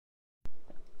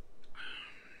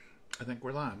I think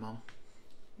we're live, Mama.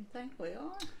 You think we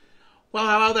are? Well,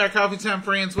 hello there, Coffee Time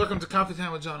friends. Welcome to Coffee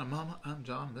Time with John and Mama. I'm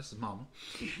John, this is Mama.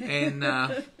 And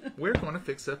we're going to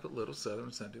fix up a little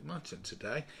Southern Sunday luncheon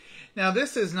today. Now,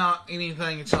 this is not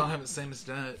anything that y'all haven't seen us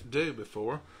do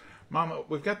before. Mama,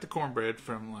 we've got the cornbread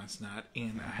from last night,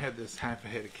 and I had this half a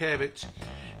head of cabbage.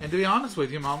 And to be honest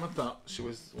with you, Mama thought she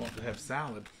was wanting to have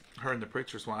salad. Her and the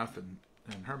preacher's wife and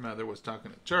her mother was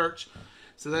talking at church.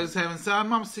 So they was having salad.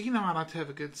 Mama said, you know, I'd like to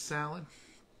have a good salad.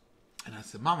 And I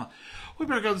said, Mama, we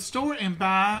better go to the store and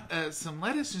buy some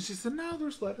lettuce. And she said, no,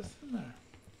 there's lettuce in there.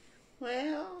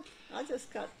 Well, I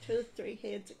just got 2 or 3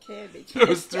 heads of cabbage.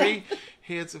 Those 3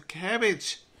 heads of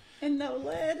cabbage. And no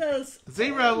lettuce.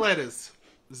 0 lettuce.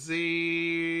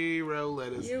 0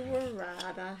 lettuce. You were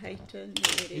right. I hate to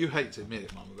admit it. You hate to admit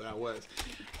it, Mama, but I was.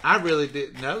 I really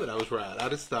didn't know that I was right. I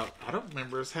just thought, I don't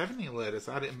remember us having any lettuce.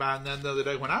 I didn't buy none the other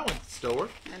day when I went to the store.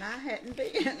 And I hadn't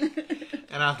been.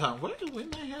 And I thought, well, we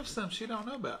may have some she don't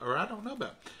know about, or I don't know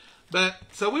about. But,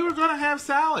 so we were going to have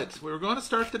salads. We were going to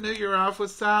start the new year off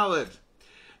with salad.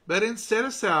 But instead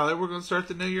of salad, we're going to start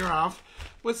the new year off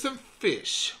with some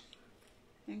fish.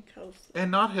 And coleslaw. And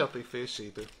not healthy fish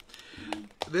either.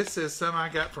 This is some I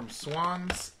got from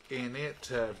Swan's, and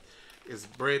it is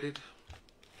breaded.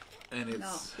 And it's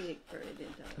not thick breaded.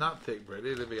 Not thick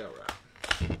breaded. It'll be all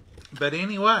right. But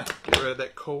anyway, get rid of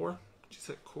that core. Just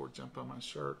that core jump on my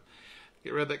shirt.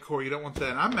 Get rid of that core. You don't want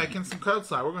that. I'm making some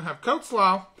coleslaw. We're going to have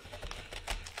coleslaw,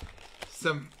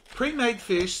 some pre-made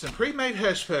fish, some pre-made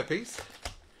hush puppies,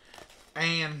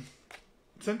 and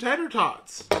some tater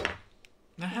tots.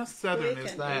 Now, how southern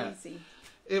is that? Easy.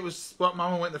 It was what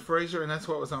Mama went in the freezer, and that's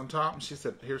what was on top. And she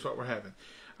said, here's what we're having.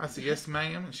 I said, yes,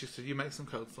 ma'am. And she said, you make some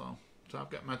coleslaw. So I've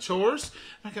got my chores.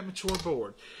 I got my chore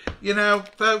board. You know,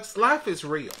 folks, life is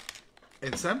real.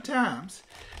 And sometimes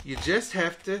you just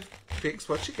have to fix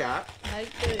what you got.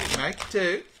 Make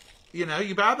do. You know,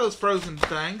 you buy those frozen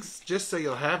things just so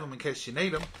you'll have them in case you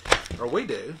need them. Or we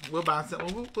do. We'll buy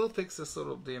something. We'll fix this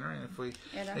little dinner. And if we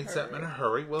need something in a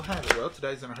hurry, we'll have it. Well,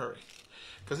 today's in a hurry.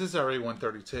 Because it's already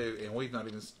 1:32, and we've not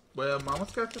even... Well, Mama's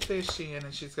got the fish in,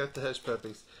 and she's got the hush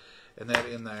puppies, and that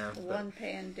in there.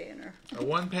 One-pan dinner. A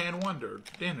one-pan wonder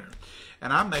dinner.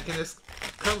 And I'm making this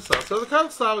coleslaw. So the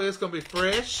coleslaw is going to be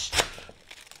fresh,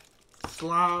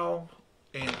 slaw,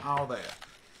 and all that.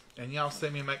 And y'all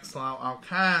see me make slaw all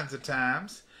kinds of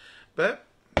times. But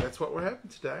that's what we're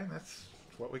having today, and that's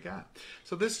what we got.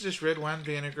 So this is just red wine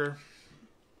vinegar.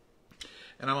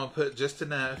 And I'm going to put just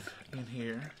enough in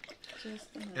here.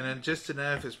 And then just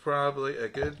enough is probably a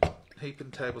good heaping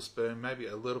tablespoon, maybe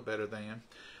a little better than,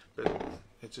 but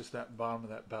it's just that bottom of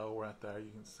that bowl right there,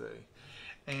 you can see.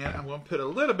 And I'm going to put a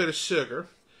little bit of sugar.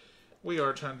 We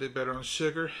are trying to do better on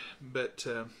sugar, but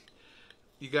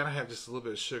you got to have just a little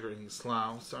bit of sugar in your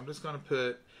slaw. So I'm just going to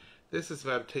put, this is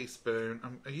about a teaspoon.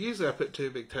 Usually I put 2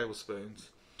 big tablespoons.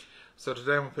 So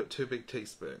today I'm going to put 2 big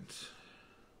teaspoons.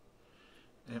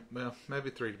 And, well, maybe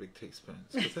 3 big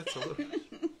teaspoons, because that's a little...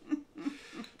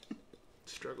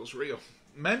 Struggle's real.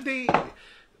 Monday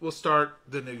we'll start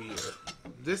the new year.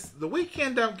 The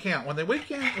weekend don't count. When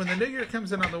the new year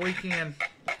comes in on the weekend,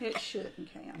 it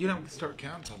shouldn't count. You don't start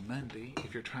counting until Monday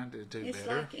if you're trying to do it's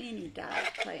better. It's like any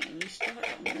diet plan. You start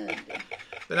on Monday.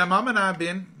 But now Mama and I have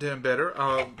been doing better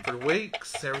for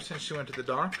weeks, ever since she went to the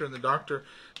doctor, and the doctor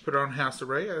put her on house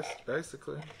arrest,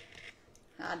 basically.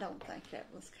 I don't think that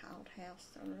was called house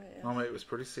arrest. Mama, it was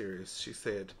pretty serious. She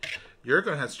said, you're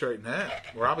going to have to straighten up,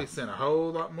 or I'll be seeing a whole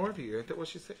lot more of you. Ain't that what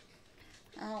she said?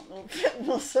 I don't know if it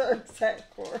was her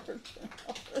exact word.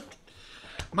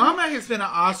 Mama has been an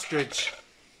ostrich.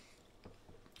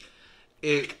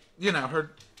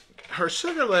 Her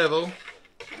sugar level...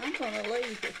 I'm going to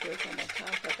leave if we're going to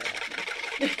talk about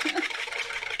it.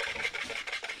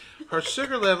 Her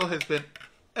sugar level has been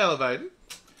elevated.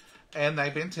 And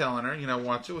they've been telling her,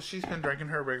 watch it. Well, she's been drinking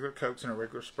her regular Cokes and her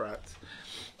regular Sprites.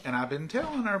 And I've been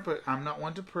telling her, but I'm not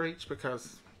one to preach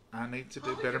because I need to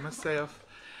do better myself.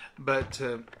 But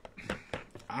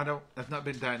I've not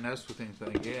been diagnosed with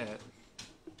anything yet.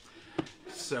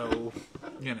 So,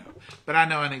 But I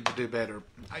know I need to do better.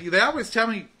 They always tell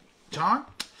me, John,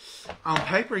 on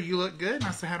paper you look good. And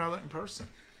I say, how do I look in person?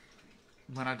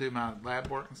 When I do my lab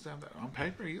work and stuff, on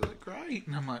paper you look great.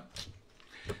 And I'm like...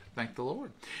 Thank the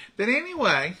Lord. But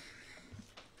anyway,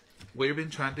 we've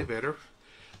been trying to do better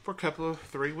for a couple of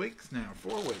 3 weeks now.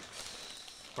 4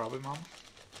 weeks. Probably, Mama.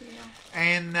 Yeah.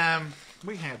 And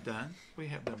we have done. We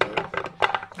have done better.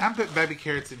 Now, I'm putting baby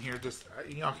carrots in here. Just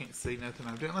y'all can't see nothing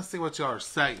I'm doing. Let's see what y'all are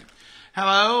saying.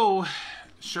 Hello,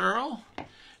 Cheryl.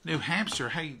 New Hampshire.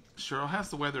 Hey, Cheryl, how's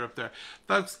the weather up there?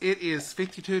 Folks, it is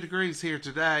 52 degrees here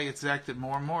today. It's acted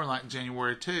more and more like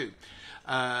January, too.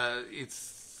 We're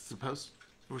supposed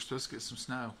to get some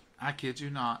snow. I kid you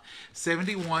not.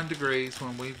 71 degrees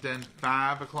when we've done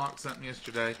 5 o'clock something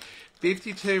yesterday.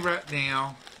 52 right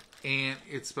now, and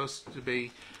it's supposed to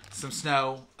be some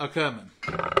snow a-coming.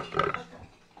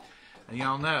 And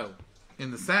y'all know,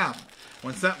 in the South,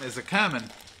 when something is a-coming,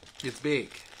 it's big.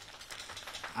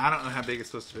 I don't know how big it's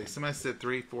supposed to be. Somebody said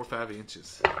 3, 4, 5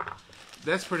 inches.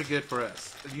 That's pretty good for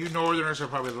us. You Northerners are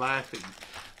probably laughing.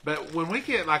 But when we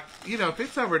get if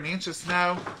it's over an inch of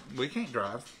snow, we can't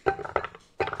drive.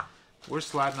 We're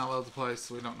sliding all over the place.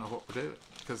 So we don't know what we're doing.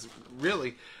 Because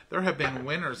really, there have been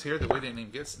winters here that we didn't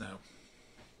even get snow.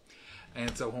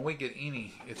 And so when we get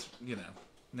any, it's,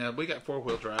 Now, we got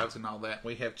 4-wheel drives and all that.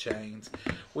 We have chains.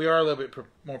 We are a little bit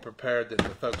more prepared than the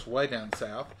folks way down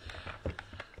south.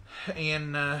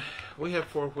 And we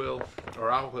have 4-wheel or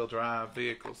all-wheel drive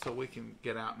vehicles, so we can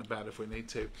get out and about if we need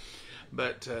to.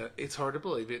 But it's hard to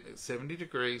believe it. It's 70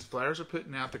 degrees. Flowers are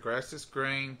putting out. The grass is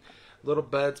green. Little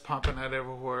buds popping out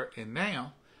everywhere. And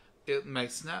now it may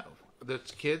snow. The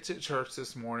kids at church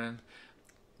this morning,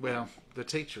 well, the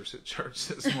teachers at church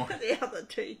this morning. Yeah, the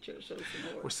teachers this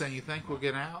morning. We're saying, you think we'll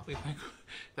get out? You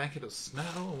think it'll snow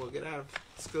and we'll get out of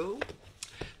school?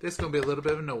 This is going to be a little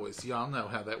bit of noise. Y'all know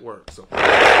how that works. So,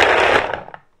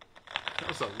 that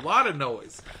was a lot of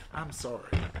noise. I'm sorry.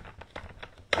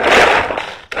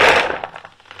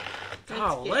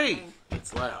 Golly,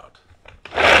 it's loud.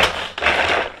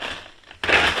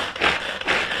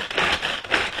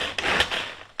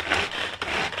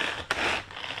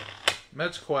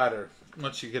 Much quieter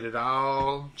once you get it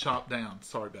all chopped down.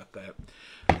 Sorry about that.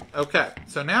 Okay,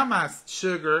 so now my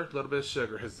sugar, a little bit of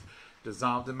sugar, has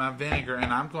dissolved in my vinegar,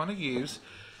 and I'm going to use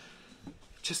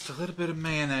just a little bit of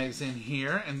mayonnaise in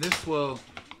here, and this will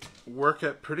work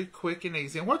up pretty quick and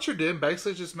easy. And what you're doing,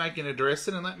 basically just making a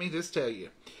dressing, and let me just tell you,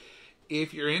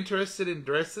 if you're interested in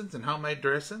dressings and homemade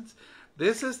dressings,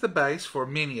 this is the base for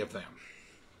many of them.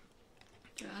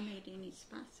 Do I need any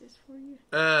spices for you?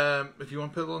 If you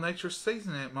want to put a little nature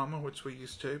seasoning in it, Mama, which we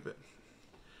used to, but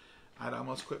I'd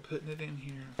almost quit putting it in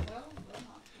here. Well,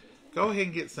 go ahead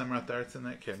and get some right there. It's in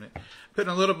that cabinet.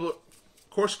 Putting a little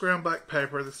coarse ground black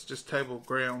pepper. This is just table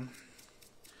ground.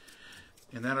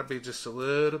 And that'll be just a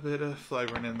little bit of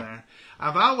flavoring in there.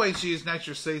 I've always used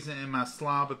nature seasoning in my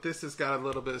slaw, but this has got a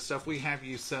little bit of stuff. We have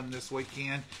used some this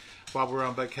weekend while we're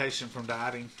on vacation from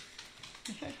dieting.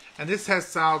 And this has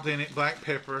salt in it, black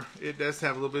pepper. It does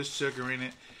have a little bit of sugar in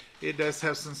it. It does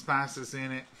have some spices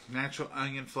in it. Natural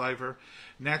onion flavor.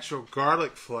 Natural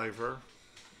garlic flavor.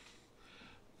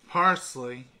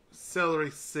 Parsley.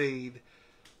 Celery seed.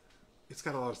 It's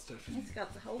got a lot of stuff in it. It's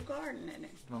got the whole garden in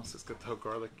it. Most it's got the whole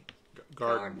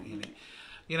garden in it.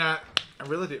 You know, I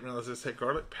really didn't realize this had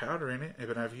garlic powder in it,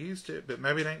 but I've used it, but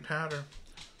maybe it ain't powder.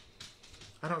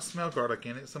 I don't smell garlic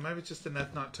in it, so maybe it's just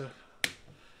enough not to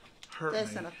hurt me.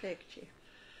 Doesn't affect you.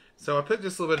 So I put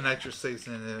just a little bit of nature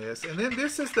seasoning in this. And then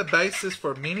this is the basis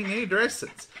for many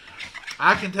dressings.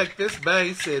 I can take this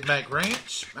base and make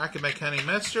ranch. I can make honey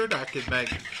mustard. I could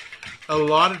make a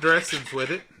lot of dressings with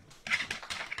it.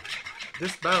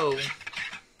 This bowl,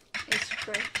 It's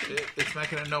scratchy. it's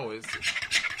making a noise.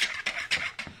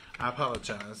 I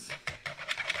apologize.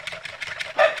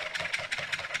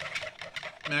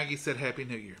 Maggie said Happy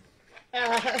New Year. Is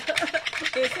that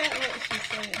what she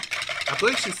said? I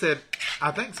believe she said,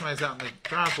 I think somebody's out in the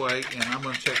driveway, and I'm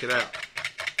going to check it out.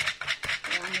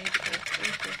 Well, I need to go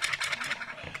through it.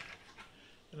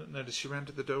 I don't know, did she run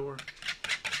to the door?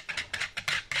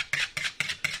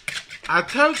 I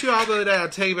told you all the other day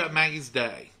I'd tell you about Maggie's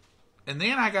day. And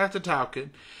then I got to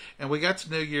talking, and we got to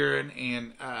New Year,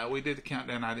 and we did the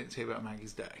countdown. I didn't tell you about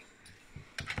Maggie's day.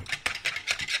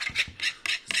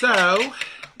 So,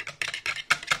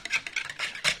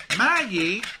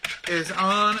 Maggie is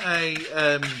on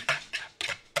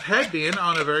had been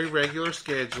on a very regular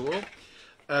schedule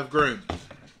of grooming.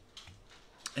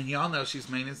 And y'all know she's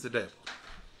mean as the devil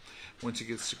when she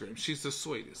gets to groom. She's the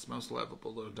sweetest, most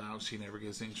lovable little dog. She never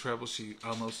gets in trouble. She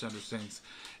almost understands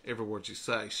every word you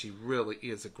say. She really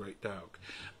is a great dog.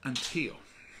 Until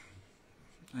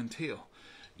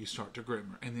you start to groom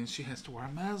her. And then she has to wear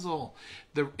a muzzle.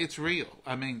 It's real.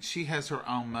 I mean, she has her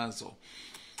own muzzle.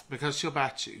 Because she'll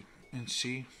bite you. And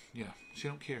she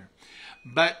don't care.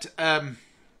 But,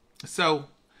 so,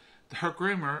 her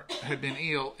groomer had been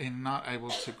ill and not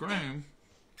able to groom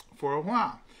for a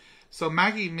while. So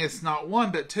Maggie missed not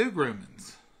one but 2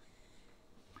 groomings.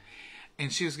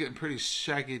 And she was getting pretty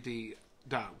shaggy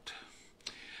dogged.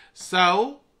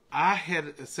 So I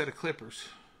had a set of clippers.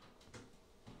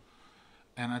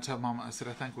 And I told Mama, I said,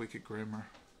 I think we could groom her.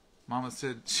 Mama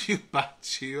said, she'll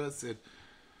bite you. I said,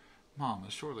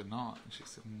 Mama, surely not. And she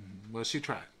said, well, she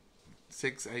tried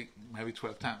 6, 8, maybe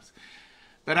 12 times.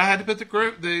 But I had to put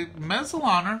the muzzle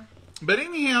on her. But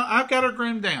anyhow, I've got her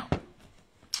groomed down.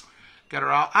 Got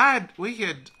her all.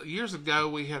 Years ago,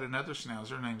 we had another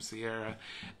schnauzer named Sierra,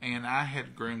 and I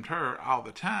had groomed her all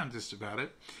the time, just about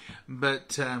it.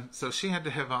 But, so she had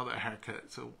to have all that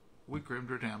haircut. So we groomed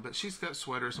her down. But she's got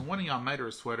sweaters, and one of y'all made her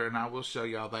a sweater, and I will show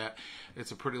y'all that.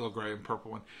 It's a pretty little gray and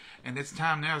purple one. And it's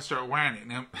time now to start wearing it.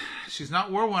 Now, she's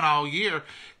not wore one all year,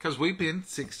 because we've been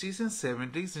 60s and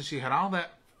 70s, and she had all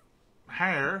that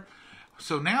hair.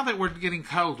 So now that we're getting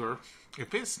colder,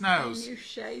 if it snows... And you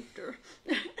shaved her.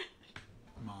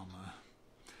 Mama.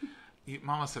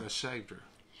 Mama said I shaved her.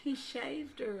 He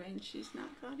shaved her and she's not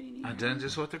got any hair. I done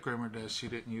just what the groomer does. She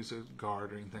didn't use a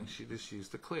guard or anything. She just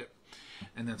used the clip.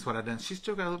 And that's what I done. She's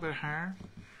still got a little bit of hair.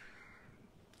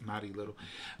 Mighty little.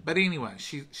 But anyway,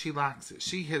 she likes it.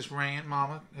 She has ran,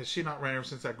 Mama. Has she not ran ever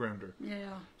since I groomed her?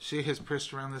 Yeah. She has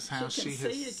pressed around this house. She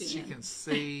can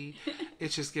see. It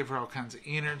just gives her all kinds of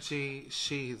energy.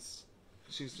 She's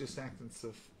just acting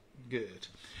so good.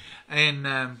 And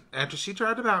after she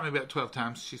tried to bite me about 12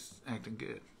 times, she's acting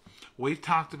good. We've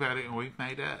talked about it and we've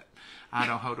made up. I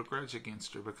don't hold a grudge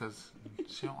against her because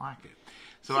she don't like it.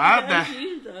 So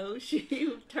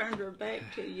she turned her back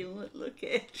to you and wouldn't look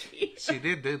at you. She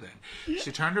did do that.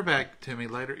 She turned her back to me,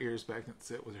 laid her ears back, and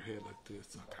sat with her head like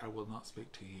this. Like, I will not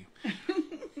speak to you.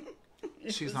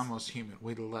 She's almost human.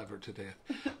 We love her to death.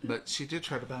 But she did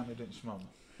try to bite me, didn't she, Mama?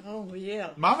 Oh, yeah.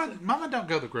 Mama don't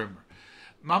go to the groomer.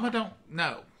 Mama don't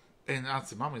know. And I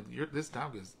said, Mama, this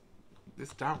dog is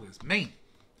mean.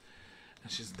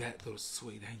 And she's that little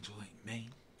sweet angel ain't mean.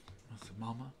 I said,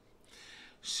 Mama,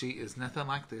 she is nothing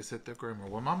like this at the groomer.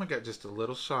 Well, Mama got just a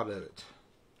little shot of it.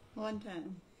 One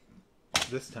time.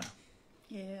 This time.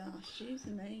 Yeah, she's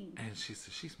mean. And she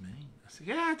said, she's mean. I said,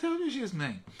 yeah, I told you she's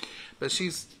mean. But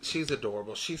she's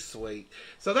adorable. She's sweet.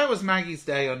 So that was Maggie's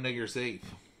day on New Year's Eve.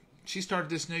 She started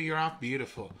this new year off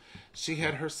beautiful. She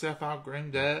had herself all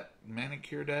groomed up,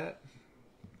 manicured up.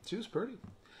 She was pretty.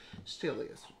 Still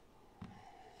is.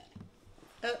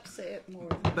 Upset more.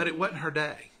 But it wasn't her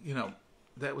day. You know,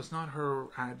 that was not her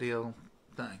ideal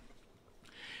thing.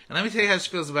 And let me tell you how she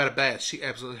feels about a bath. She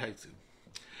absolutely hates it.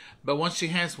 But once she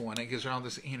has one, it gives her all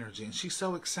this energy. And she's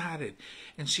so excited.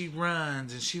 And she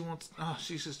runs. And she wants... Oh,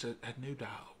 she's just a new dog.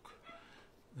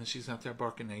 And she's out there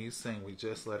barking. Now, you sing. We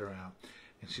just let her out.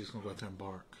 And she's going to go out there and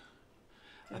bark.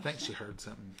 I think she heard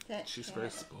something. She's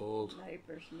very spoiled.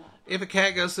 If a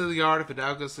cat goes to the yard, if a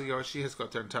dog goes to the yard, she has to go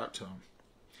out there and talk to him.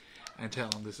 And tell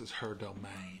them this is her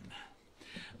domain.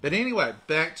 But anyway,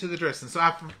 back to the dressing. So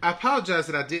I apologize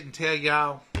that I didn't tell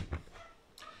y'all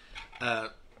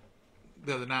the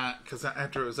other night. Because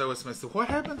after it was over, I said, what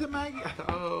happened to Maggie? I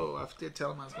thought, I did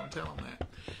tell him I was going to tell him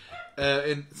that.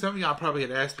 And some of y'all probably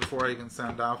had asked before I even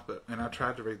signed off. And I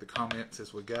tried to read the comments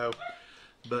as we go.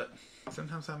 But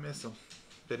sometimes I miss them.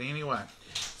 But anyway.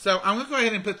 So I'm going to go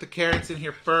ahead and put the carrots in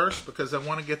here first. Because I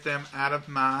want to get them out of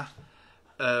my...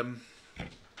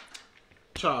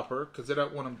 chopper, because I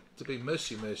don't want them to be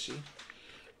mushy,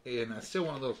 and I still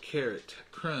want a little carrot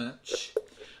crunch,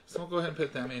 so I'll go ahead and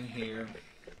put them in here.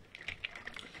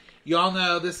 Y'all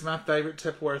know this is my favorite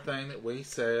Tupperware thing that we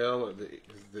sell, or that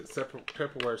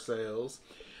Tupperware sells,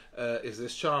 is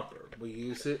this chopper. We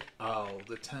use it all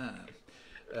the time.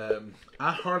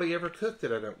 I hardly ever cook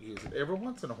that I don't use it. Every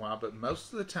once in a while, but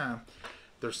most of the time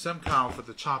there's some call for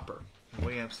the chopper, and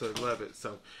we absolutely love it.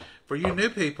 So for you new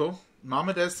people,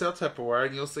 Mama does sell Tupperware,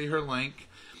 and you'll see her link.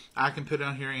 I can put it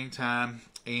on here anytime.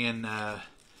 And I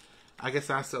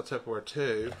guess I sell Tupperware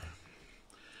too,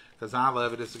 because I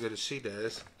love it as good as she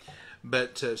does.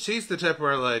 But she's the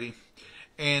Tupperware lady.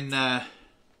 And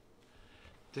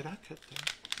did I cut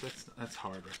that? That's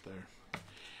hard right there.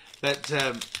 But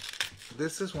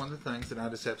this is one of the things that I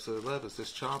just absolutely love is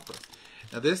this chopper.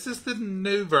 Now this is the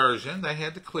new version. They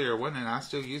had the clear one, and I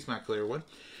still use my clear one.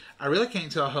 I really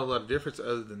can't tell a whole lot of difference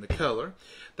other than the color.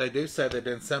 They do say they've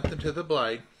done something to the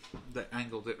blade that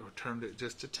angled it or turned it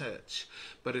just a touch.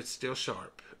 But it's still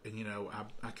sharp. And, you know,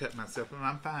 I cut myself, and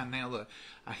I'm fine now. Look,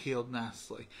 I healed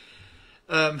nicely.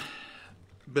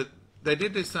 But they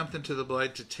did do something to the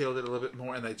blade to tilt it a little bit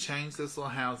more. And they changed this little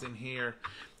housing here.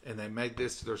 And they made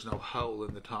this so there's no hole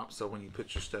in the top. So when you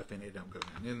put your stuff in, it don't go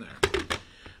down in there.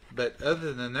 But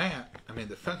other than that, I mean,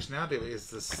 the functionality of it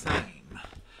is the same.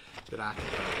 That I can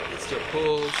find. It still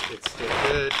pulls. It's still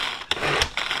good.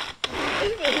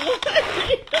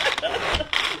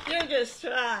 You're just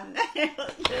trying.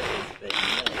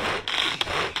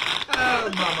 Oh,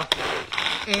 Mama.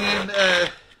 And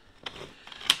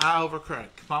I overcrank.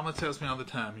 Mama tells me all the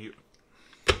time, you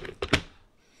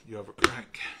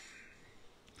overcrank.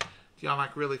 Do y'all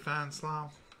like really fine slaw?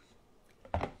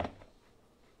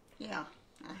 Yeah,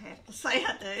 I have to say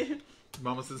I do.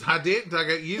 Mama says, I didn't. I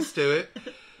got used to it.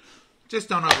 Just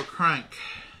don't overcrank.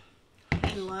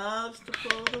 He loves to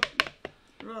pull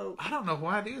the rope. I don't know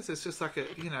why it is. It's just like a,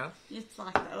 It's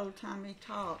like the old-timey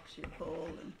tops you pull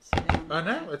and sit down. I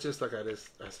know. It's just like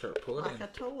I start pulling like in. a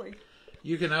toy.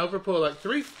 You can overpull like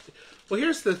 3. Well,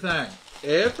 here's the thing.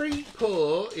 Every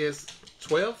pull is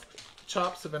 12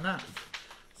 chops of a knife.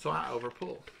 So I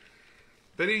overpull.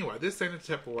 But anyway, this ain't a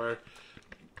Tupperware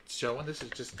showing. This is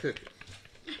just cooking.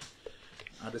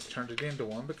 I just turned it into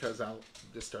one because I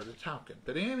just started talking.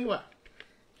 But anyway.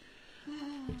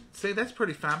 See, that's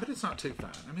pretty fine, but it's not too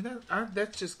fine. I mean,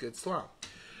 that's just good slaw.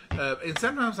 And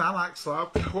sometimes I like slaw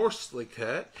coarsely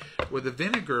cut with a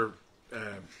vinegar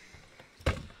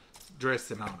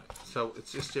dressing on it. So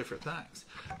it's just different things.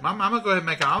 I'm going to go ahead and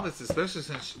make all this, especially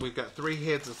since we've got 3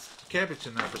 heads of cabbage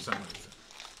in there for some reason.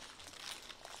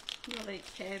 We'll eat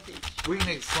cabbage. We can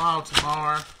eat slaw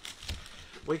tomorrow.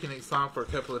 We can eat slaw for a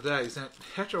couple of days. And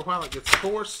after a while, it gets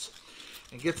coarse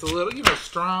and gets a little,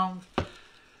 strong.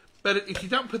 But if you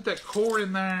don't put that core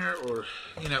in there, or,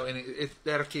 and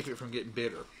that'll keep it from getting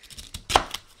bitter.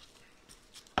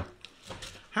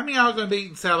 How many of y'all are going to be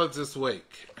eating salads this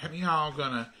week? How many of y'all are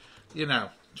going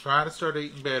to, try to start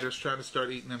eating better, try to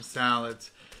start eating them salads,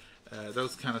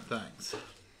 those kind of things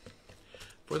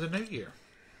for the new year?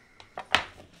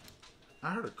 I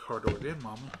heard a car door, didn't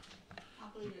Mama? I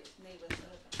believe it's me with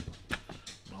it.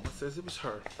 Mama says it was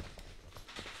her.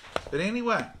 But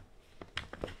anyway,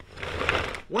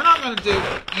 we're not going to do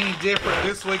any different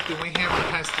this week than we have the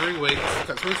past 3 weeks,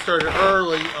 because we started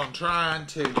early on trying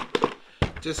to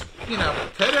just,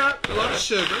 cut out a lot of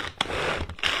sugar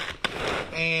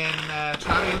and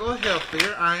try to eat a little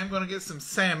healthier. I am going to get some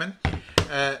salmon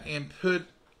and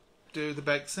do the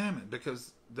baked salmon,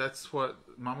 because that's what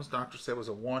Mama's doctor said was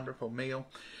a wonderful meal,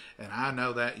 and I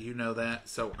know that, you know that.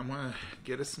 So I'm going to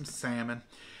get us some salmon,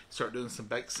 start doing some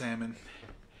baked salmon,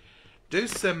 do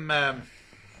some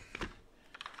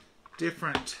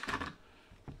different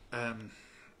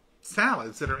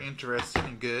salads that are interesting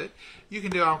and good. You can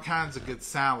do all kinds of good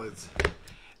salads.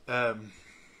 That,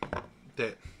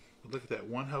 look at that,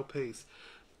 one whole piece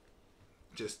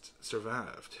just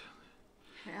survived.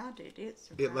 How did it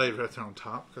survive? It laid right there on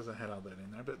top because I had all that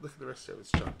in there. But look at the rest of it.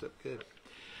 It's chopped up good.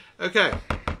 Okay.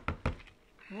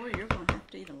 Boy, you're going to have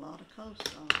to eat a lot of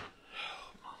coleslaw.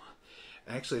 Oh, Mama.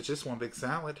 Actually, it's just one big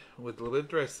salad with a little bit of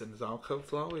dressing. That's all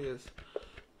coleslaw is.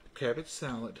 Cabbage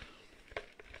salad.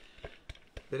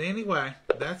 But anyway,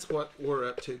 that's what we're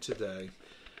up to today.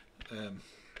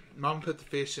 Mom put the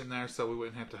fish in there so we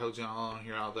wouldn't have to hold you all on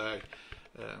here all day.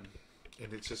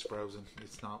 And it's just frozen.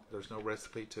 It's not. There's no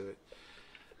recipe to it.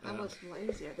 I was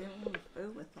lazy. I didn't want to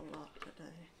food with a lot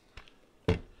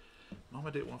today.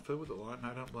 Mama didn't want food with a lot, and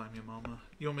I don't blame you, Mama.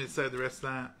 You want me to say the rest of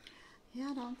that?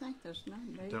 Yeah, I don't think there's no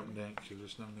need. Don't think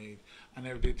there's no need. I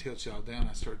never did tilt y'all down.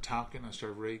 I started talking. I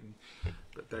started reading.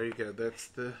 But there you go. That's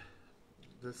the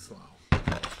slaw.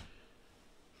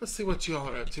 Let's see what y'all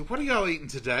are up to. What are y'all eating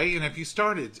today? And have you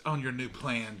started on your new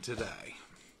plan today?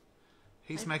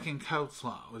 He's making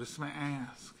coleslaw. Just may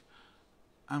ask.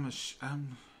 I'm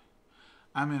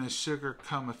in a sugar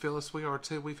coma. Phyllis, we are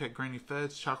too. We've had granny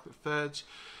fudge, chocolate fudge,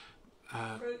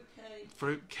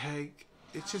 fruit cake.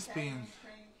 It's just being.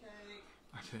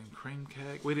 I tell you, cream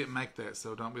cake. We didn't make that,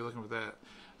 so don't be looking for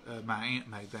that. My aunt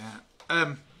made that.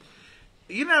 And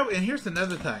here's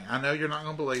another thing. I know you're not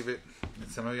going to believe it, and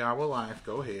some of y'all will laugh.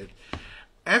 Go ahead.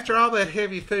 After all that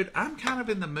heavy food, I'm kind of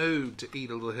in the mood to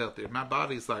eat a little healthier. My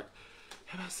body's like,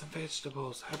 how about some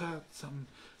vegetables? How about some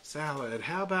salad?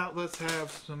 How about let's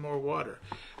have some more water?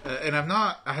 And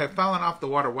I have fallen off the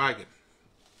water wagon.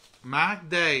 My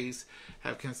days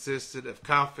have consisted of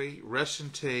coffee, Russian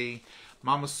tea,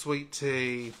 Mama's sweet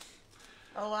tea.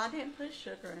 Oh, I didn't put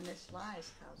sugar in this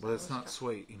last. Well, it's not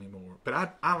sweet anymore.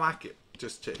 But I like it,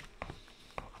 just tea.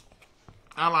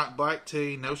 I like black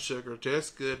tea, no sugar,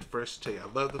 just good fresh tea. I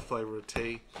love the flavor of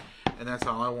tea. And that's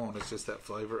all I want is just that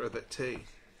flavor of that tea.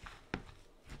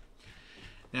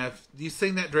 Now, if you've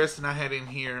seen that dressing I had in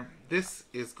here, this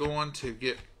is going to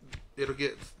it'll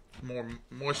get more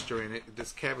moisture in it.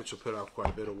 This cabbage will put off quite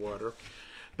a bit of water,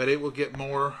 but it will get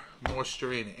more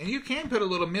moisture in it. And you can put a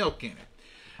little milk in it.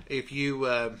 If you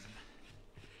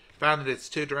find that it's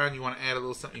too dry and you want to add a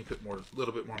little something, you put a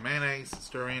little bit more mayonnaise,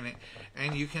 stir in it,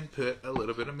 and you can put a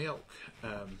little bit of milk,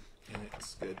 and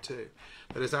it's good too.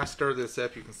 But as I stir this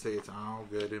up, you can see it's all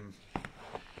good, and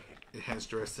it has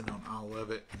dressing on all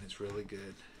of it, and it's really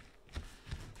good.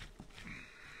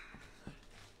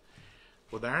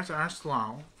 Well, there's our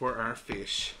slaw for our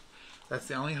fish. That's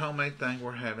the only homemade thing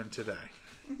we're having today.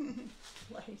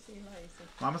 Lazy.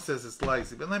 Mama says it's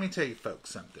lazy, but let me tell you folks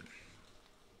something.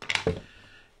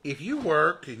 If you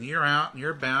work and you're out and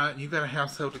you're about and you've got a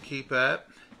household to keep up,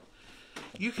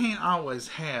 you can't always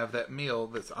have that meal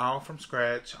that's all from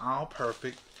scratch, all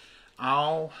perfect,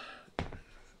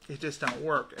 it just don't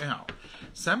work out.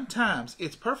 Sometimes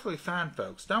it's perfectly fine,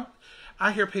 folks.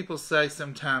 I hear people say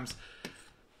sometimes,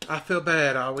 I feel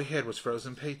bad, all we had was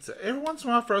frozen pizza. Every once in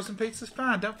a while, frozen pizza's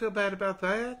fine. Don't feel bad about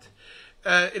that.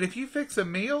 And if you fix a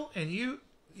meal and you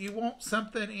want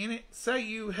something in it, say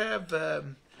you have a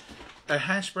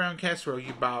hash brown casserole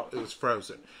you bought, it was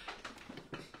frozen.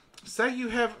 Say you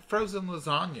have frozen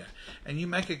lasagna and you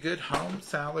make a good home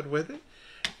salad with it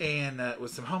and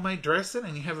with some homemade dressing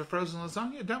and you have a frozen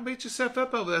lasagna, don't beat yourself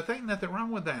up over that. There ain't nothing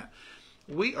wrong with that.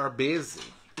 We are busy.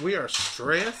 We are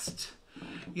stressed.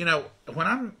 You know, when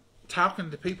I'm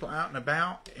talking to people out and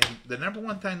about, and the number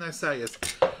one thing they say is,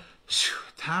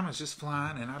 time is just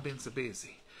flying and I've been so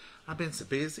busy.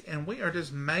 And we are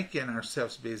just making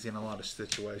ourselves busy in a lot of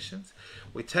situations.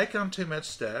 We take on too much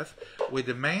stuff. We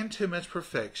demand too much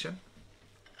perfection.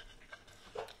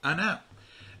 I know.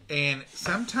 And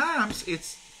sometimes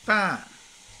it's fine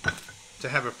to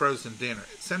have a frozen dinner.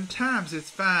 Sometimes it's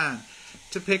fine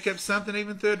to pick up something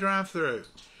even through a drive-thru.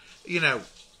 You know,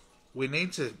 we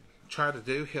need to try to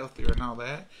do healthier and all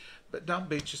that, but don't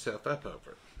beat yourself up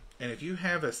over it. And if you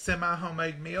have a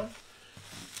semi-homemade meal,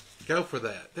 go for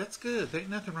that. That's good. There ain't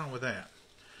nothing wrong with that.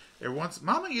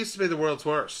 Mama used to be the world's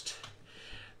worst.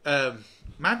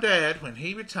 My dad, when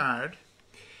he retired,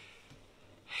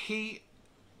 he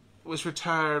was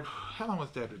retired. How long was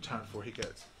Dad retired before he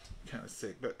got kind of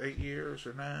sick? About 8 years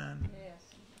or 9? Yes.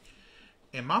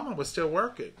 And Mama was still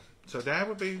working. So Dad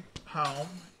would be home,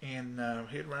 and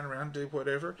he'd run around and do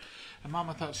whatever. And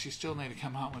Mama thought she still needed to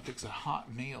come home and fix a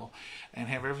hot meal and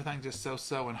have everything just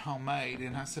so and homemade.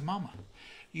 And I said, Mama,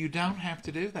 you don't have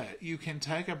to do that. You can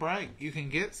take a break. You can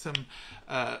get some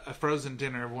a frozen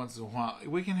dinner every once in a while.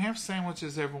 We can have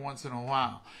sandwiches every once in a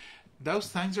while. Those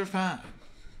things are fine.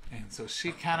 And so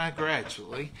she kind of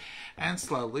gradually and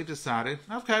slowly decided,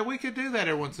 okay, we could do that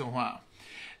every once in a while.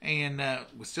 And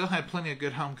we still had plenty of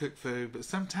good home-cooked food. But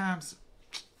sometimes,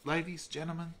 ladies,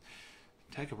 gentlemen,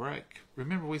 take a break.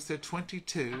 Remember, we said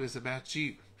 22 is about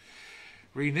you.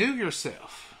 Renew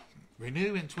yourself.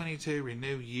 Renew in 22.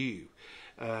 Renew you.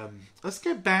 Let's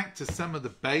get back to some of the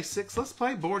basics. Let's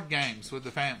play board games with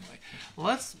the family.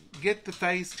 Let's get the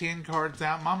Phase 10 cards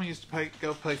out. Mama used to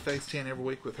go play Phase 10 every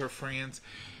week with her friends.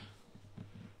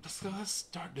 Let's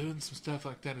start doing some stuff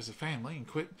like that as a family and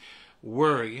quit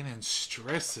worrying and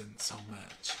stressing so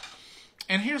much.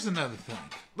 And here's another thing.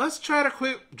 Let's try to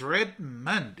quit dreading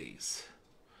Mondays.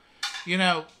 You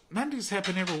know, Mondays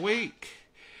happen every week.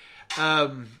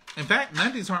 In fact,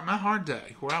 Mondays aren't my hard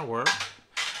day where I work.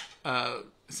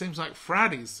 It seems like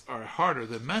Fridays are harder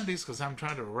than Mondays because I'm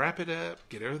trying to wrap it up,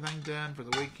 get everything done for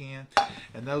the weekend,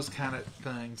 and those kind of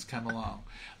things come along.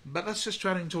 But let's just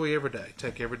try to enjoy every day.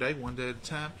 Take every day one day at a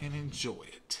time and enjoy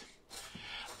it.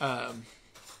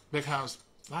 Because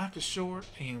life is short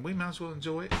and we might as well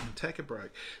enjoy it and take a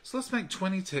break. So let's make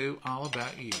 22 all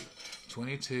about you.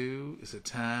 22 is a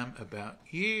time about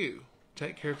you.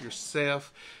 Take care of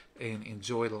yourself and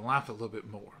enjoy the life a little bit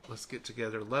more. Let's get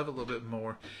together, love a little bit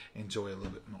more, enjoy a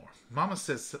little bit more. Mama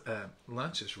says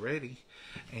lunch is ready,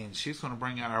 and she's going to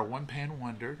bring out our one-pan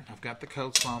wonder. I've got the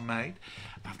coleslaw made.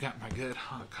 I've got my good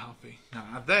hot coffee.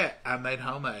 Now, that I made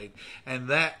homemade, and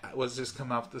that was just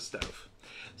come off the stove.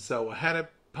 So I had a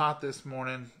pot this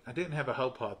morning. I didn't have a whole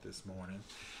pot this morning.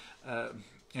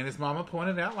 And as Mama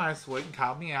pointed out last week and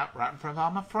called me out right in front of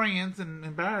all my friends and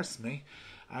embarrassed me,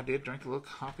 I did drink a little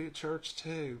coffee at church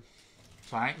too.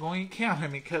 So I ain't going to count how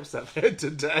many cups I've had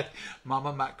today.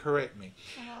 Mama might correct me.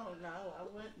 Oh, no, I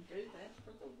wouldn't do that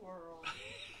for the world.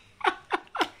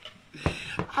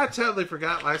 I totally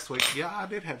forgot last week. Yeah, I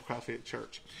did have coffee at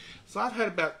church. So I've had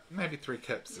about maybe 3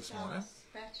 cups this morning. A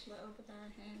spatula over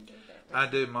there handy. I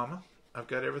do, Mama. I've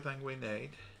got everything we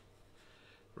need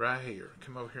right here.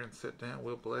 Come over here and sit down.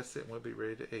 We'll bless it and we'll be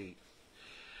ready to eat.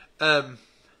 There's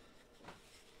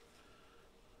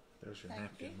your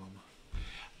napkin, Mama.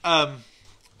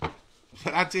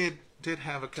 But I did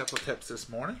have a couple of cups this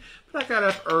morning. But I got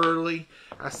up early.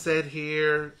 I sat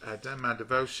here. I've done my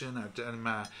devotion. I've done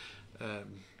my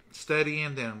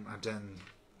studying. Then I've done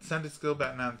Sunday school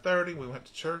about 9:30. We went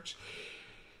to church.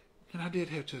 And I did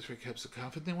have 2 or 3 cups of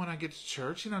coffee. Then when I get to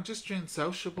church, just being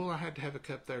sociable, I had to have a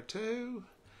cup there too.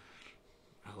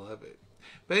 I love it.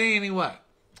 But anyway,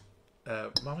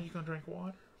 Mama, you going to drink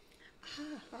water?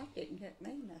 I didn't get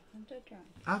me nothing to drink.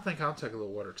 I think I'll take a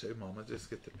little water too, Mama. Just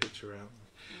get the picture out.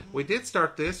 We did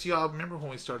start this. Y'all remember when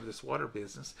we started this water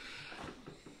business?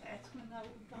 That's when I was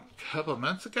gone. A couple of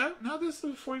months ago? No, this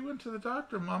is before you went to the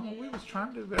doctor, Mama. We was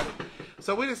trying to do better.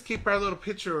 So we just keep our little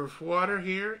pitcher of water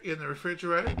here in the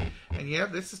refrigerator. And yeah,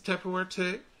 this is Tupperware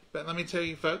too. But let me tell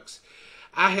you, folks,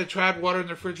 I had tried water in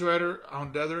the refrigerator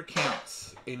on other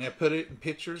accounts. And I put it in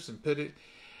pitchers and put it...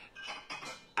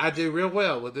 I do real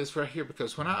well with this right here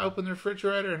because when I open the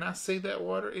refrigerator and I see that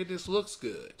water, it just looks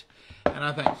good. And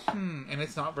I think, and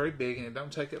it's not very big and it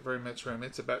don't take up very much room.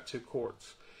 It's about 2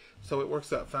 quarts. So it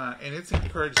works out fine. And it's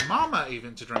encouraged Mama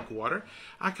even to drink water.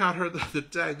 I caught her the other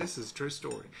day. This is a true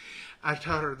story. I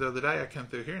taught her the other day. I come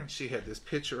through here and she had this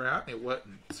pitcher out. And it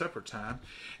wasn't supper time.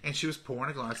 And she was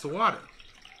pouring a glass of water.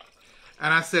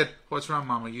 And I said, "What's wrong,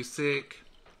 Mama? You sick?"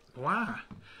 "Why?"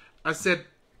 I said,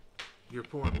 "You're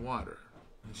pouring water."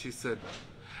 And she said,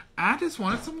 "I just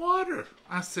wanted some water."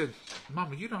 I said,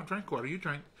 "Mama, you don't drink water. You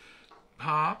drink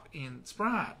pop and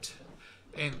Sprite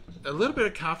and a little bit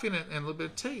of coffee and a little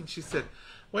bit of tea." And she said,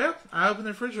 "Well, I opened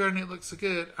the refrigerator and it looks so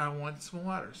good. I wanted some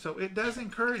water." So it does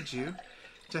encourage you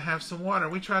to have some water.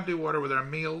 We try to do water with our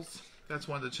meals. That's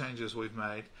one of the changes we've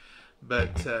made.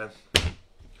 But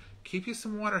keep you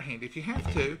some water handy if you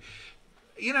have to.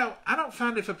 You know, I don't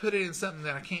find if I put it in something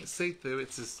that I can't see through,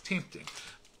 it's as tempting.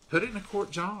 Put it in a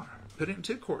quart jar. Put it in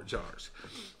 2 quart jars.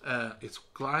 It's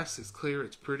glass, it's clear,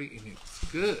 it's pretty, and it's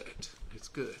good. It's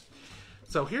good.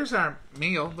 So here's our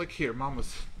meal. Look here,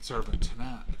 Mama's serving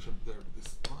tonight.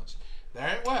 This lunch.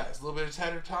 There it was. A little bit of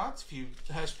tater tots, a few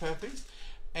hush puppies,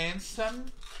 and some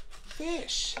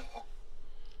fish.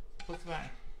 Look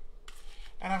there.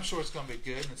 And I'm sure it's going to be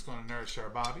good, and it's going to nourish our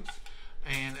bodies.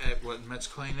 And it wasn't much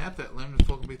clean up. That lemon is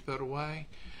going to be thrown away.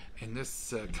 And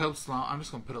this coleslaw, I'm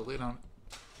just going to put a lid on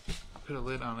it. Put a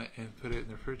lid on it and put it in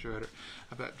the refrigerator.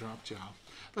 I about dropped y'all.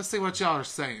 Let's see what y'all are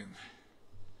saying.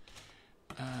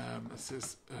 It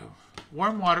says,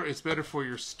 warm water is better for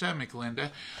your stomach,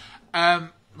 Linda.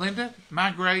 Linda,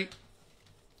 my great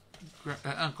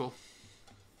uncle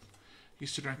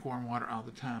used to drink warm water all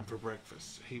the time for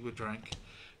breakfast. He would drink,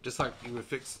 just like you would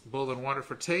fix boiling water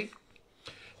for tea,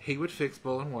 he would fix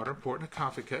boiling water, pour it in a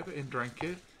coffee cup, and drink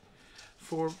it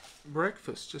for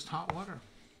breakfast, just hot water.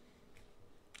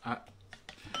 That's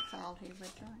all he would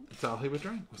drink. That's all he would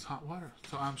drink was hot water.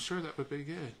 So I'm sure that would be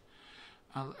good.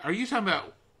 Are you talking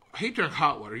about, he drank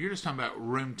hot water. You're just talking about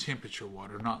room temperature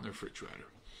water, not in the refrigerator.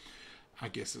 I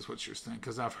guess is what you're saying,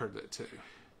 because I've heard that too.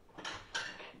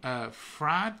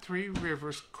 Fried Three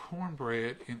Rivers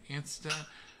cornbread and instant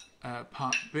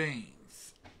pot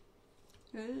beans.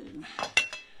 Ooh.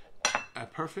 A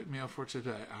perfect meal for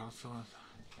today. Also,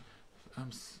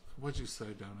 what'd you say,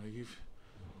 Donna?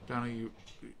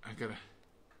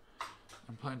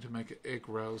 I'm planning to make an egg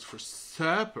rolls for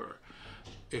supper.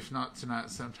 If not tonight,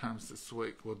 sometimes this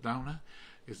week. Well, Donna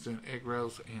is doing egg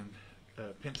rolls and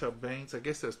pinto beans. I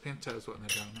guess those pintos, wasn't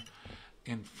they, Donna?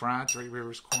 And fried Three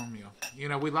Rivers cornmeal. You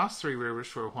know, we lost Three Rivers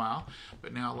for a while,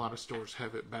 but now a lot of stores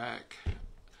have it back.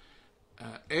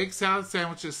 Egg salad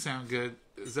sandwiches sound good.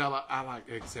 Zella, I like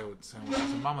egg salad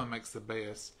sandwiches. And Mama makes the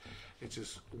best. It's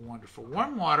just wonderful.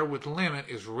 Warm water with lemon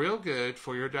is real good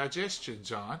for your digestion,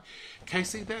 John.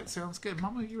 Casey, that sounds good.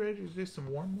 Mama, you ready to do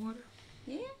some warm water?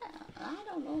 Yeah, I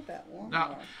don't know about warm Now,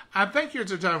 water. I think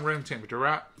yours is on room temperature,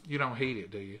 right? You don't heat it,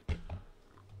 do you?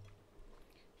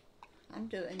 I'm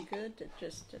doing good to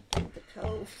just to do the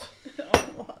cold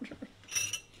on water.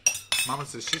 Mama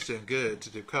says she's doing good to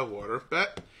do cold water,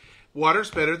 but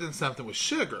water's better than something with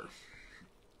sugar.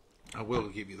 I will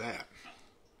give you that.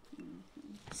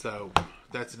 So,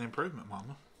 that's an improvement,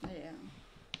 Mama.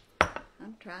 Yeah.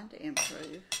 I'm trying to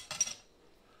improve.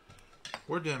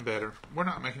 We're doing better. We're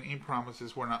not making any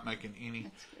promises. We're not making any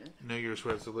That's good. New Year's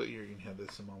resolution. You can have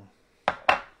this,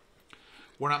 Mama.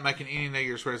 We're not making any New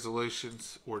Year's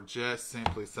resolutions. We're just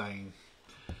simply saying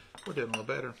we're doing a little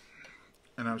better.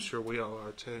 And I'm sure we all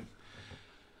are, too.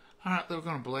 All right, we're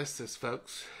going to bless this,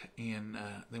 folks. And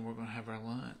then we're going to have our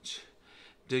lunch.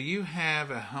 Do you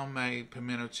have a homemade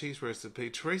pimento cheese recipe?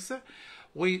 Teresa,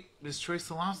 Miss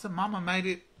Teresa Lawson, Mama made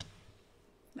it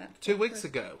 2 weeks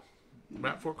ago,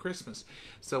 right before Christmas.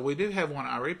 So we do have one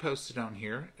I already posted on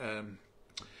here.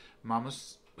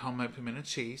 Mama's homemade pimento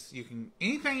cheese. You can,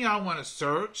 anything y'all want to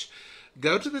search,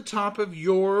 go to the top of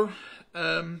your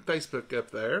Facebook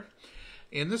up there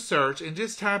in the search and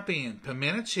just type in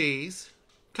pimento cheese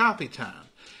coffee time.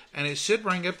 And it should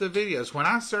bring up the videos. When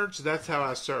I search, that's how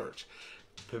I search.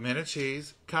 Pimento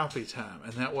cheese coffee time,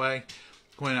 and that way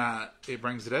when it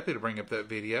brings it up, it'll bring up that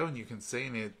video and you can see.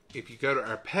 And if you go to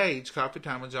our page, Coffee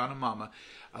Time with John and Mama,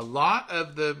 a lot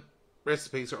of the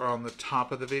recipes are on the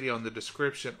top of the video in the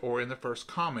description or in the first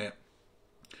comment.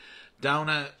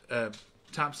 Donna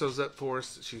types those up for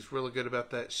us. She's really good about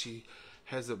that. She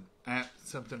has a app,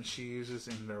 something she uses,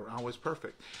 and they're always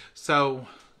perfect. So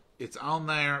it's on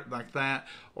there like that,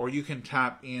 or you can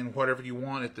type in whatever you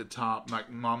want at the top, like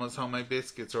Mama's Homemade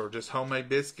Biscuits or just Homemade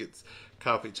Biscuits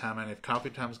Coffee Time. And if Coffee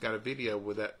Time's got a video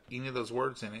with any of those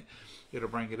words in it, it'll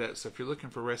bring it up. So if you're looking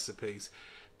for recipes,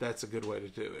 that's a good way to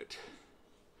do it.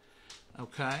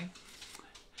 Okay.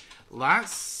 Light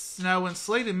snow and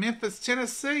sleet in Memphis,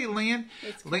 Tennessee, Lynn.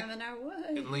 It's coming our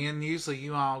way. Lynn, usually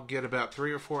you all get about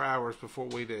 3 or 4 hours before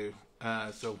we do.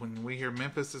 So when we hear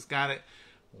Memphis has got it,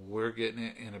 we're getting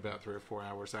it in about 3 or 4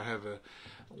 hours. I have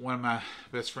one of my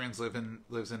best friends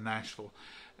lives in Nashville,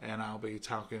 and I'll be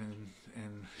talking,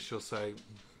 and she'll say,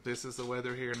 "This is the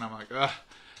weather here," and I'm like,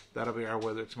 that'll be our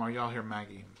weather tomorrow. Y'all hear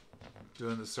Maggie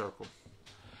doing the circle.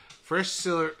 Fresh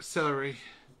celery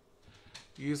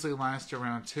usually lasts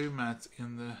around 2 months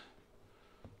in the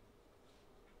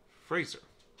freezer.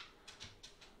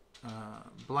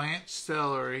 Blanched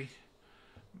celery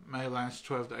may last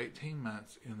 12 to 18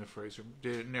 months in the freezer.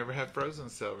 Never have frozen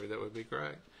celery. That would be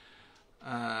great.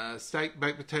 Steak,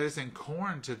 baked potatoes, and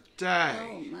corn today.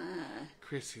 Oh, my.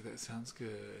 Chrissy, that sounds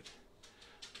good.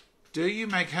 Do you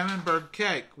make hummingbird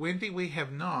cake? Wendy, we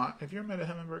have not. Have you ever made a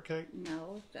hummingbird cake?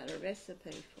 No, I've got a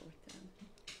recipe for it,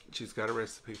 though. She's got a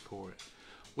recipe for it.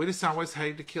 We just always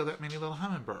hated to kill that many little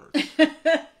hummingbirds.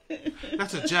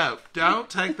 That's a joke. Don't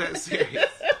take that serious.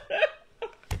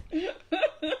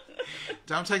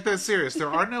 Don't take that serious. There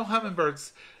are no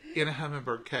hummingbirds in a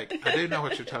hummingbird cake. I do know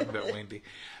what you're talking about, Wendy.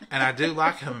 And I do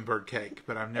like hummingbird cake,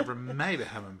 but I've never made a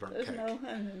hummingbird There's cake. no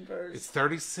hummingbirds. It's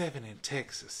 37 in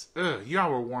Texas. Ugh,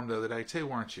 y'all were warm the other day too,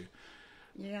 weren't you?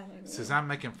 Yeah, they It were. says, I'm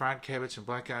making fried cabbage and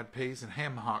black-eyed peas and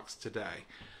ham hocks today.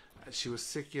 She was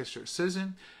sick yesterday.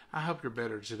 Susan, I hope you're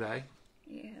better today.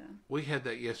 Yeah. We had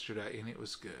that yesterday, and it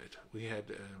was good. We had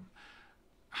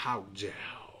hog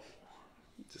jowl.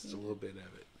 Just a little bit of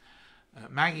it.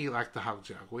 Maggie liked the hog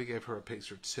jowl. We gave her a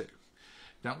piece or two.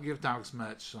 Don't give dogs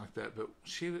much like that, but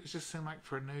it just seemed like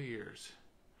for New Year's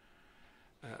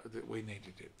that we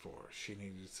needed it for her. She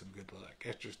needed some good luck.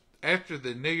 After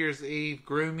the New Year's Eve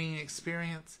grooming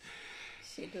experience,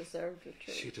 She deserved a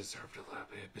treat. she deserved a little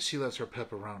bit. But she loves her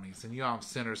pepperonis, and y'all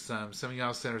sent her some. Some of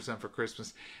y'all sent her some for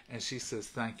Christmas, and she says,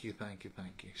 thank you, thank you,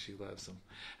 thank you. She loves them.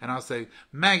 And I'll say,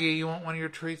 Maggie, you want one of your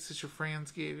treats that your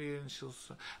friends give you? And she'll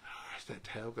say, that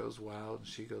tail goes wild, and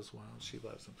she goes wild. She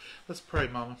loves them. Let's pray,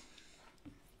 Mama.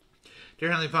 Dear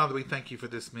Heavenly Father, we thank you for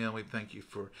this meal. We thank you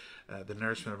for the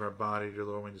nourishment of our body, dear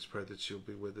Lord. We just pray that you'll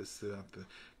be with us throughout the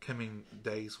coming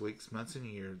days, weeks, months, and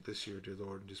year this year, dear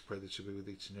Lord. And just pray that you'll be with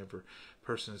each and every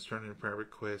person that's turning a prayer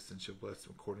request, and you'll bless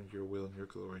them according to your will and your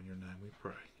glory. In your name we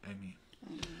pray. Amen.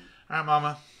 All right,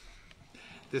 Mama.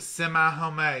 This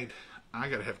semi-homemade, I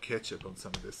got to have ketchup on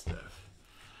some of this stuff.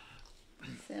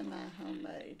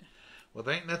 Semi-homemade. Well,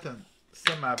 there ain't nothing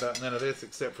semi about none of this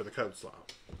except for the coleslaw.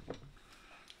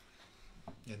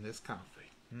 And this coffee.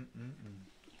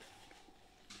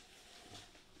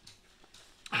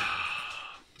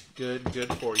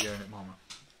 Good for you, ain't it, Mama?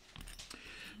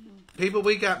 People,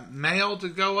 we got mail to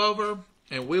go over,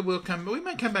 and we will come. We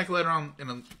may come back later on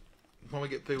when we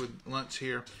get through with lunch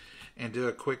here and do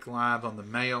a quick live on the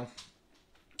mail.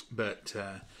 But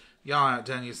y'all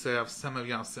outdone yourselves. Some of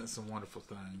y'all sent some wonderful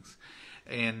things.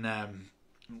 And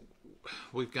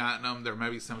we've gotten them. There may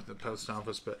be some at the post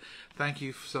office, but thank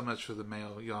you so much for the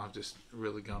mail. Y'all have just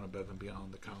really gone above and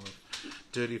beyond the call of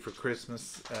duty for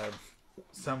Christmas.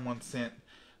 Someone sent,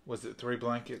 was it 3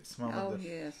 blankets? Mama,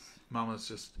 yes.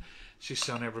 Mama's she's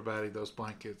shown everybody those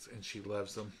blankets, and she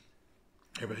loves them.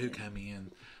 Everybody who came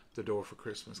in the door for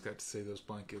Christmas got to see those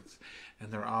blankets,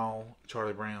 and they're all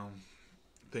Charlie Brown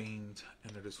themed,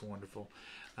 and they're just wonderful.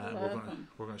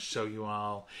 We're gonna show you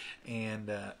all,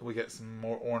 and we got some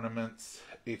more ornaments.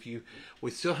 We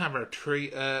still have our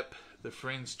tree up, the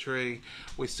Friends tree.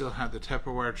 We still have the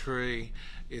Tupperware tree.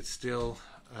 It's still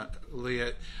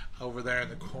lit over there in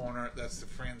the corner. That's the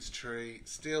Friends tree,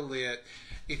 still lit.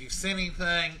 If you've seen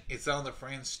anything, it's on the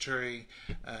Friends tree.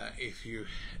 If you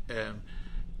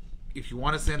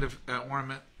want to send an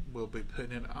ornament, we'll be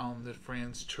putting it on the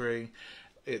Friends tree.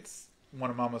 It's one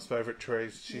of Mama's favorite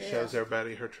trees. She shows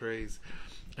everybody her trees,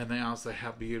 and they all say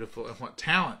how beautiful and what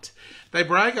talent. They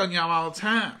brag on y'all all the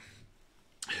time.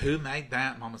 Who made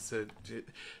that? Mama said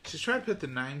she's trying to put the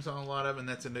names on a lot of it, and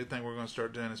that's a new thing we're going to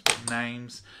start doing, is put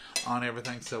names on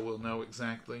everything so we'll know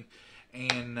exactly.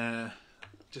 And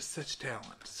just such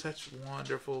talent, such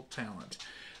wonderful talent.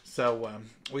 So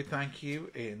we thank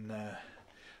you, and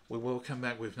we will come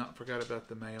back. We've not forgot about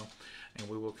the mail, and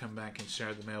we will come back and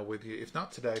share the mail with you. If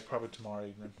not today, probably tomorrow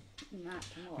evening. Not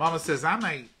tomorrow. Mama says I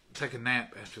may take a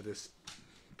nap after this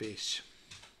fish.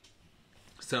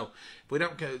 So if we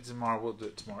don't get it tomorrow, we'll do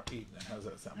it tomorrow evening. How's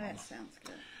that sound, Mama? That sounds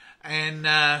good. And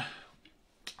I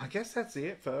guess that's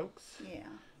it, folks. Yeah.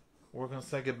 We're going to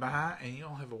say goodbye, and you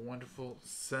all have a wonderful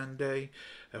Sunday,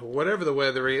 whatever the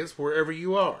weather is, wherever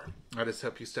you are. I just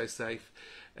hope you stay safe.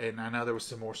 And I know there was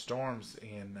some more storms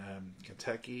in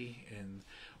Kentucky, and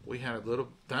we had a little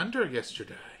thunder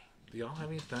yesterday. Do y'all have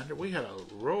any thunder? We had a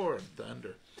roar of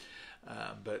thunder.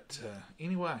 But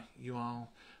anyway, you all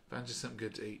find you something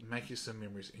good to eat. Make you some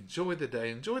memories. Enjoy the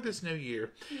day. Enjoy this new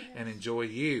year. Yes. And enjoy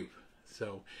you.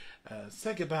 So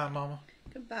say goodbye, Mama.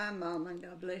 Goodbye, Mama, and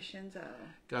God bless you all.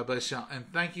 God bless y'all. And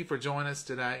thank you for joining us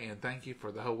today, and thank you for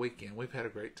the whole weekend. We've had a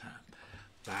great time.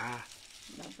 Bye.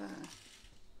 Bye-bye.